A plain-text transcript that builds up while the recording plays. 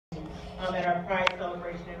at our Pride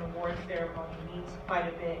Celebration and Awards ceremony means quite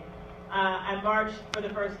a bit. I marched for the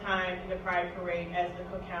first time in the Pride Parade as the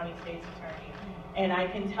Cook County State's Attorney. And I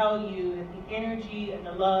can tell you that the energy and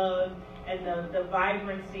the love and the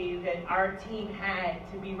vibrancy that our team had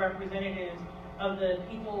to be representatives of the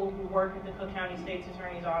people who work at the Cook County State's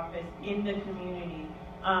Attorney's Office in the community,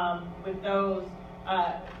 with those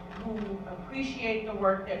who appreciate the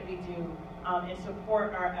work that we do and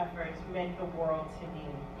support our efforts, meant the world to me.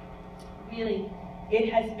 Really,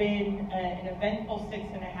 it has been an eventful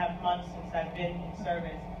 6.5 months since I've been in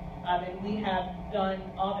service. And we have done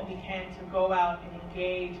all that we can to go out and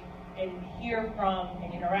engage and hear from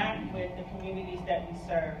and interact with the communities that we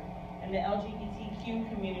serve. And the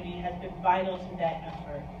LGBTQ community has been vital to that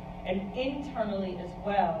effort. And internally as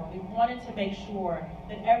well, we wanted to make sure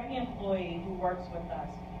that every employee who works with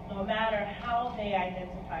us, no matter how they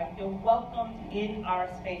identify, feel welcomed in our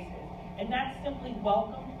spaces. And not simply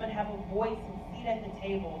welcomed, but have a voice and seat at the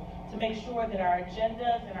table to make sure that our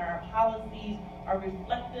agendas and our policies are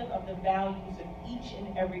reflective of the values of each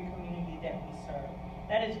and every community that we serve.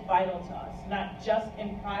 That is vital to us, not just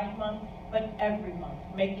in Pride Month, but every month,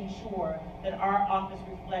 making sure that our office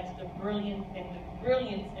reflects the brilliance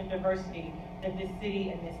and diversity that this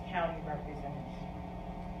city and this county represents.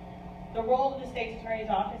 The role of the State's Attorney's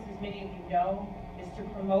Office, as many of you know, is to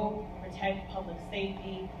promote, protect public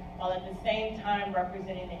safety, while at the same time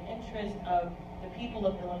representing the interests of the people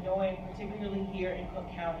of Illinois, particularly here in Cook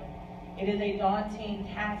County. It is a daunting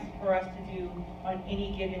task for us to do on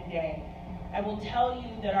any given day. I will tell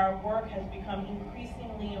you that our work has become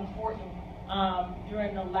increasingly important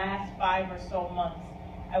during the last 5 or so months.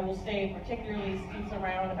 I will say particularly since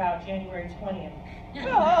around about January 20th.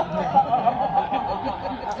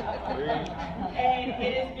 And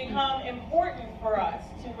it has become important for us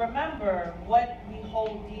to remember what we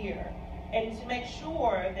hold dear and to make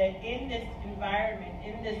sure that in this environment,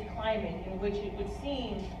 in this climate in which it would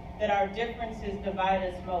seem that our differences divide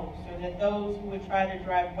us most, or that those who would try to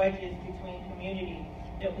drive wedges between communities,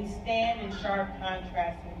 that we stand in sharp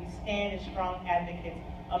contrast and we stand as strong advocates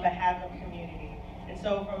on behalf of community. And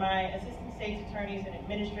so for my assistant state's attorneys and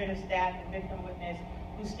administrative staff and victim witness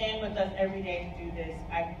who stand with us every day to do this,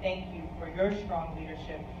 I thank you for your strong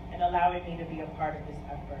leadership and allowing me to be a part of this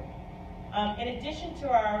effort. In addition to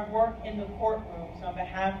our work in the courtrooms on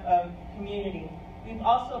behalf of community, we've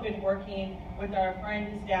also been working with our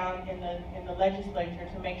friends down in the legislature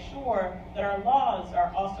to make sure that our laws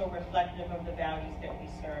are also reflective of the values that we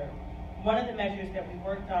serve. One of the measures that we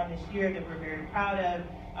worked on this year that we're very proud of,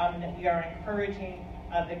 and that we are encouraging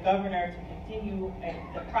the governor to continue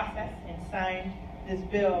the process and sign this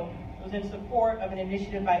bill, was in support of an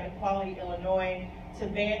initiative by Equality Illinois to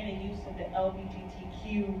ban the use of the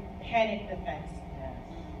LGBTQ panic defense,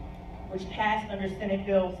 which passed under Senate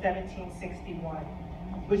Bill 1761,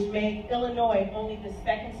 which made Illinois only the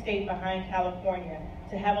second state behind California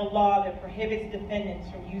to have a law that prohibits defendants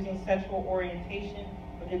from using sexual orientation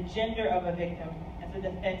or the gender of a victim as a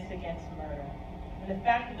defense against murder. And the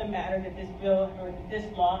fact of the matter that this bill, or that this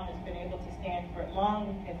law has been able to stand for as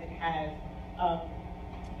long as it has,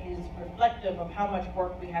 is reflective of how much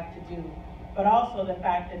work we have to do. But also the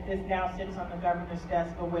fact that this now sits on the governor's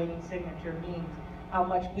desk awaiting signature means how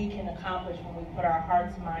much we can accomplish when we put our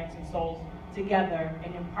hearts, minds, and souls together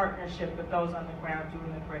and in partnership with those on the ground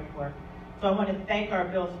doing the great work. So I want to thank our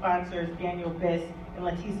bill sponsors, Daniel Biss and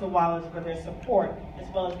Letisa Wallace, for their support, as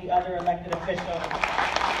well as the other elected officials.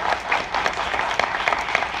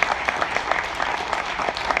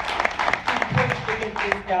 who pushed to get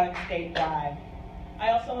this done statewide. I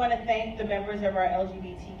also want to thank the members of our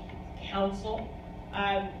LGBTQ Council.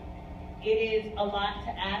 It is a lot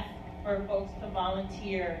to ask for folks to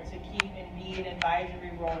volunteer to keep and be in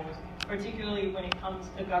advisory roles, particularly when it comes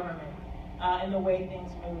to government and the way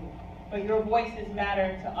things move. But your voices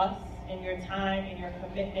matter to us, and your time and your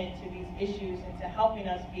commitment to these issues and to helping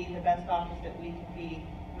us be the best office that we can be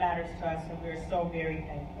matters to us, and we're so very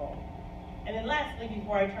thankful. And then lastly,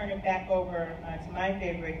 before I turn it back over to my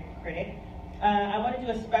favorite critic, I want to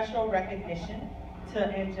do a special recognition to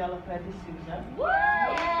Angelica D'Souza.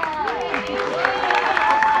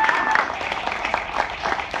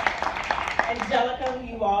 Angelica, who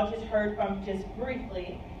you all just heard from just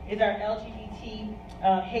briefly, is our LGBT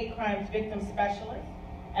hate crimes victim specialist.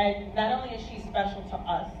 And not only is she special to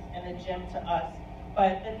us and the gym to us,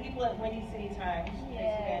 but the people at Windy City Times,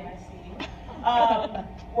 again, I see you,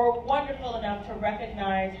 were wonderful enough to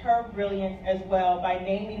recognize her brilliance as well by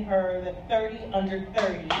naming her the 30 under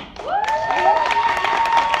 30.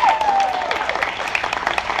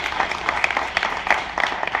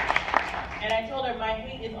 And I told her my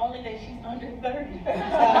hate is only that she's under 30.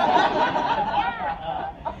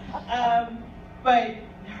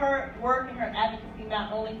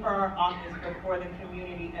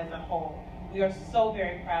 whole. We are so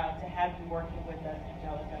very proud to have you working with us,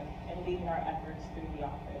 Angelica, and leading our efforts through the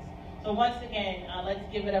office. So once again, let's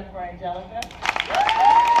give it up for Angelica.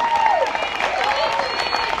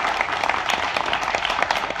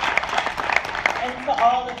 And to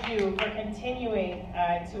all of you for continuing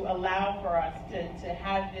to allow for us to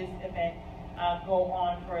have this event go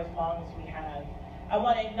on for as long as we have. I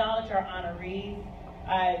want to acknowledge our honorees.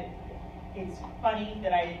 It's funny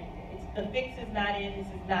that the fix is not in, this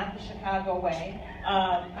is not the Chicago way,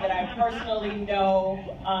 that I personally know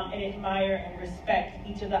and admire and respect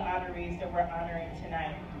each of the honorees that we're honoring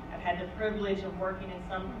tonight. I've had the privilege of working in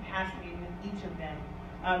some capacity with each of them.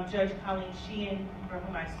 Judge Colleen Sheehan, for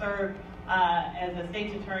whom I served as a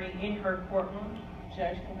state's attorney in her courtroom.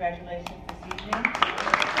 Judge, congratulations this evening.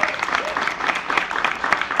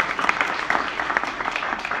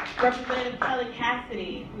 Representative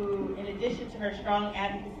Cassidy, who, in addition to her strong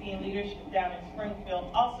advocacy and leadership down in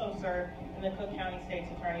Springfield, also served in the Cook County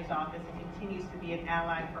State's Attorney's Office and continues to be an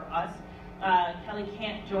ally for us. Kelly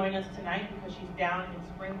can't join us tonight because she's down in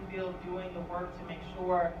Springfield doing the work to make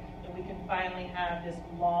sure that we can finally have this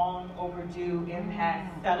long overdue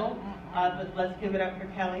impasse settled. But let's give it up for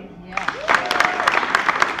Kelly. Yeah.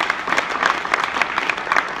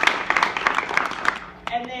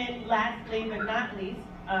 And then lastly, but not least,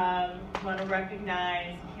 I want to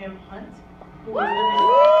recognize Kim Hunt, who was the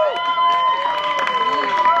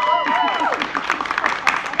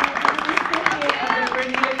recipient of the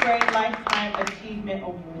Vernita Gray Lifetime Achievement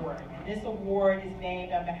Award. And this award is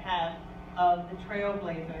named on behalf of the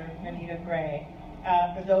trailblazer, Vernita Gray,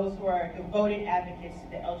 for those who are devoted advocates to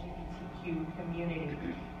the LGBTQ community.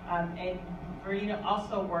 And Vernita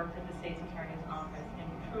also worked at the State's Attorney's Office, and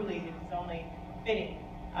truly it is only fitting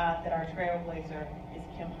that our trailblazer is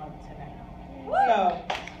Kim Hunt tonight. So,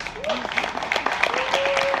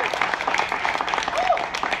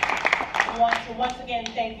 I want to once again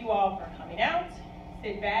thank you all for coming out.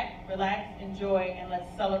 Sit back, relax, enjoy, and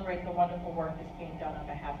let's celebrate the wonderful work that's being done on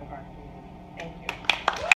behalf of our community. Thank you.